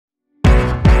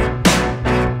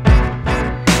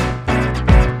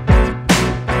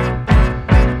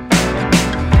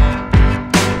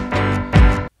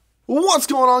What's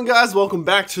going on, guys? Welcome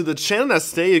back to the channel. Now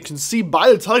today you can see by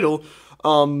the title,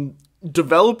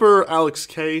 developer Alex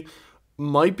K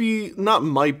but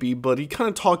he kind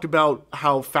of talked about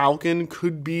how Falcon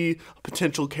could be a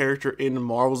potential character in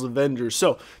Marvel's Avengers.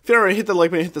 So if you already hit the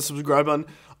like button, hit the subscribe button.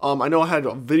 I know I had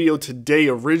a video today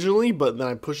originally, but then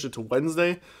I pushed it to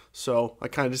Wednesday, so I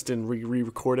kind of just didn't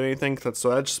re-record anything. So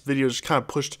that video just kind of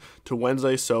pushed to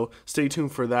Wednesday, so stay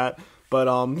tuned for that. But,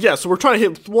 yeah, so we're trying to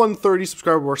hit 130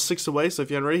 subscribers. We're 6 away, so if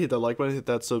you haven't already, hit that like button, hit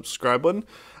that subscribe button.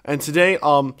 And today,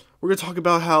 we're going to talk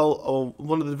about how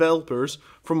one of the developers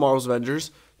from Marvel's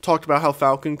Avengers talked about how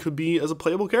Falcon could be as a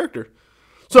playable character.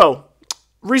 So,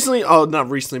 recently, not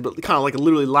recently, but kind of like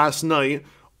literally last night,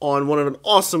 on one of an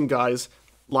awesome guy's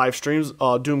live streams,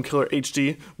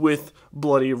 DoomKillaHD with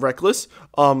Bloody Reckless,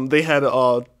 they had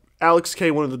Alex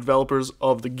K, one of the developers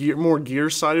of the more gear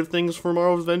side of things for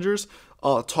Marvel's Avengers,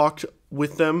 talked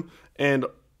with them, and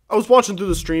I was watching through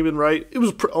the stream, and it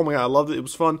was oh my god, I loved it. It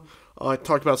was fun. I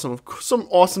talked about some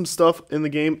awesome stuff in the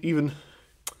game, even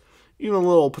a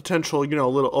little potential,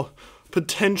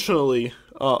 potentially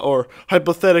or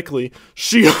hypothetically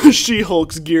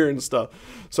She-Hulk's gear and stuff.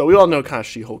 So we all know kind of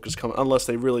She-Hulk is coming, unless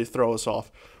they really throw us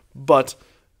off. But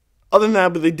other than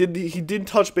that, he did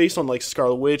touch base on like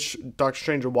Scarlet Witch, Doctor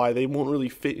Strange, or why they won't really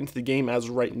fit into the game as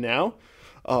right now.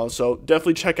 So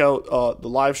definitely check out the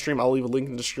live stream. I'll leave a link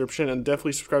in the description, and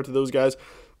definitely subscribe to those guys.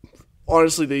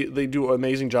 Honestly, they do an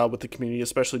amazing job with the community,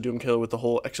 especially DoomKiller with the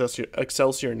whole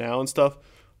Excelsior Now and stuff.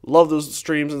 Love those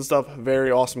streams and stuff. Very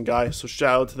awesome guy. So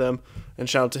shout out to them and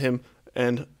shout out to him.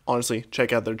 And honestly,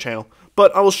 check out their channel.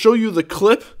 But I will show you the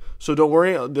clip. So don't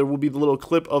worry, there will be the little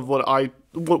clip of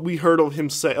what we heard of him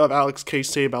say, of Alex K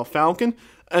say about Falcon,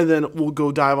 and then we'll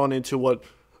go dive on into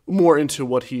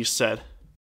what he said.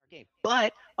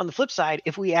 But on the flip side,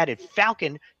 if we added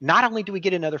Falcon, not only do we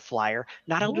get another flyer,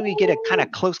 not only do we get a kind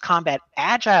of close combat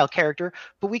agile character,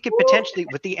 but we could potentially,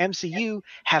 with the MCU,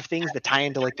 have things that tie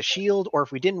into like the shield, or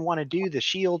if we didn't want to do the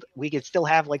shield, we could still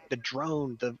have like the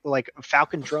drone, the like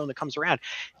Falcon drone that comes around.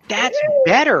 That's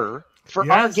better for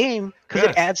our game because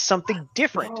it adds something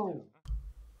different.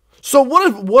 So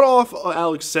what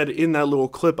Alex said in that little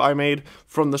clip I made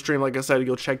from the stream. Like I said,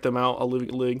 go check them out. I'll leave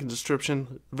a link in the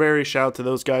description. Very shout out to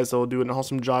those guys that will do an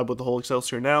awesome job with the whole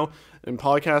Excelsior Now and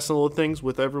podcasts and little things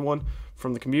with everyone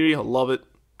from the community. I love it.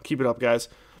 Keep it up, guys.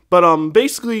 But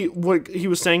basically what he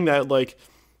was saying, that like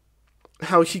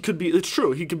how he could be, it's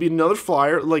true, he could be another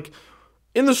flyer. Like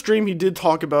in the stream he did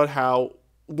talk about how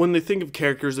when they think of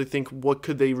characters, they think what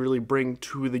could they really bring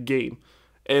to the game.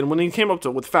 And when he came up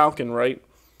with Falcon, right?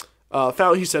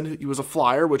 He said he was a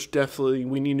flyer, which definitely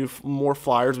we need more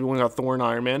flyers. We only got Thor and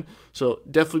Iron Man, so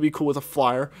definitely be cool with a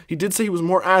flyer. He did say he was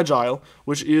more agile,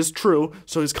 which is true.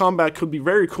 So his combat could be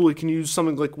very cool. He can use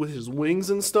something like with his wings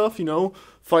and stuff,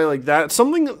 fight like that.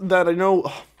 Something that I know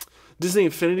Disney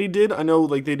Infinity did. I know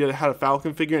like they had a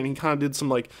Falcon figure, and he kind of did some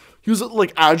he was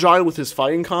like agile with his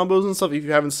fighting combos and stuff. If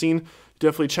you haven't seen,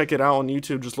 definitely check it out on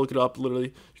YouTube. Just look it up.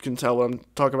 Literally, you can tell what I'm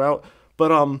talking about.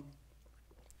 But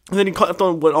and then he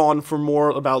went on for more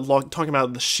about talking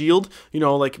about the shield.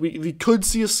 Like we could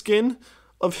see a skin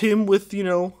of him with,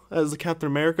 as the Captain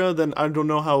America. Then I don't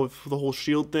know how if the whole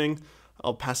shield thing,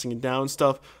 passing it down and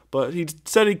stuff. But he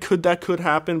said that could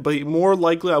happen. But more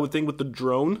likely, I would think with the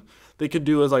drone, they could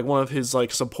do as like one of his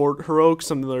like support heroics,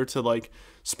 similar to like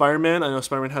Spider-Man. I know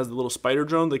Spider-Man has the little spider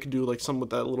drone. They could do like some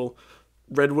with that little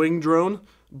Red Wing drone.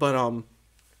 But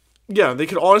yeah, they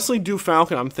could honestly do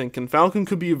Falcon. I'm thinking Falcon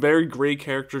could be a very great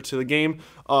character to the game.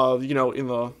 In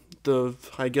the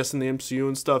I guess in the MCU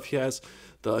and stuff,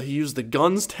 he used the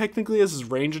guns technically as his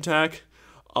range attack,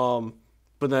 but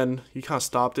then he kind of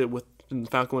stopped it in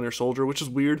Falcon Winter Soldier, which is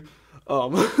weird.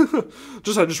 I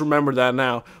just remembered that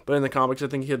now. But in the comics, I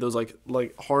think he had those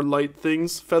like hard light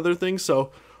things, feather things.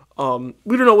 So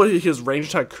we don't know what his range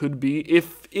attack could be.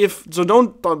 So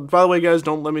don't, by the way, guys,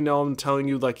 don't let me know I'm telling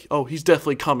you like, oh, he's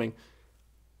definitely coming.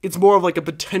 It's more of like a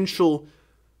potential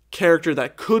character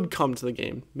that could come to the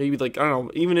game. Maybe like, I don't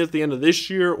know, even at the end of this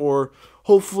year or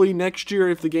hopefully next year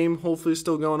if the game hopefully is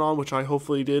still going on, which I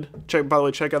hopefully did. By the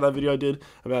way, check out that video I did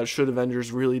about should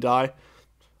Avengers really die.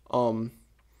 Yeah,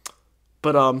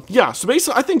 so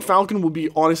basically I think Falcon will be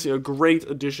honestly a great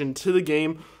addition to the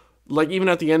game. Like, even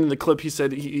at the end of the clip, he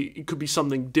said it could be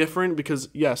something different because,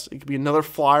 yes, it could be another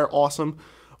flyer, awesome,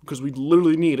 because we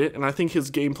literally need it. And I think his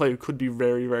gameplay could be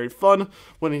very, very fun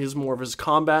when he has more of his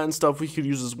combat and stuff. We could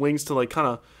use his wings to, like,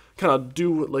 kind of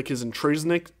do, like, his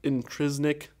intrinsic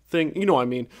thing. You know what I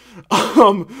mean?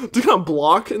 To kind of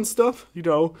block and stuff, He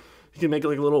can make,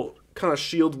 like, a little kind of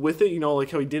shield with it,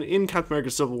 like how he did in Captain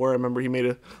America Civil War. I remember he made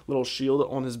a little shield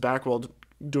on his back while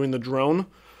doing the drone.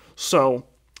 So,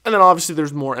 and then obviously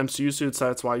there's more MCU suits.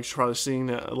 That's why you're probably seeing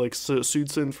like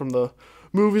suits in from the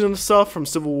movies and stuff, from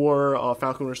Civil War,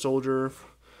 Falcon Winter Soldier,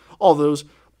 all those.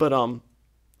 But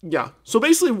yeah. So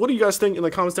basically, what do you guys think in the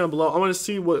comments down below? I want to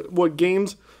see what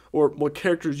games or what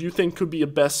characters you think could be a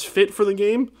best fit for the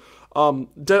game. I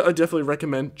definitely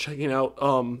recommend checking out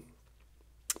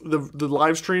the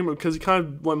live stream, because he kind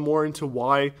of went more into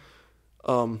why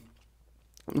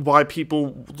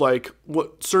people like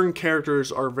what certain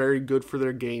characters are very good for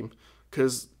their game,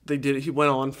 because he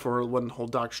went on for one whole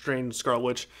Doctor Strange, Scarlet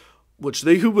Witch, which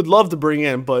who would love to bring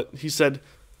in, but he said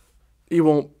he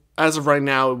won't, as of right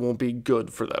now, it won't be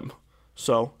good for them.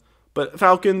 So, but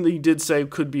Falcon, he did say,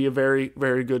 could be a very,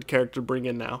 very good character to bring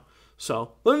in now.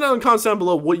 So, let me know in the comments down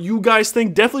below what you guys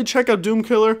think. Definitely check out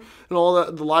DoomKiller and all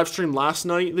that, the live stream last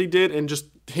night they did, and just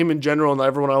him in general and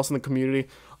everyone else in the community.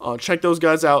 Check those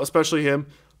guys out, especially him.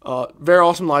 Very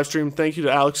awesome live stream. Thank you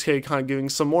to Alex K, kind of giving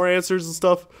some more answers and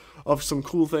stuff of some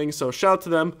cool things. So, shout out to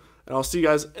them, and I'll see you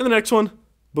guys in the next one.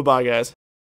 Bye-bye, guys.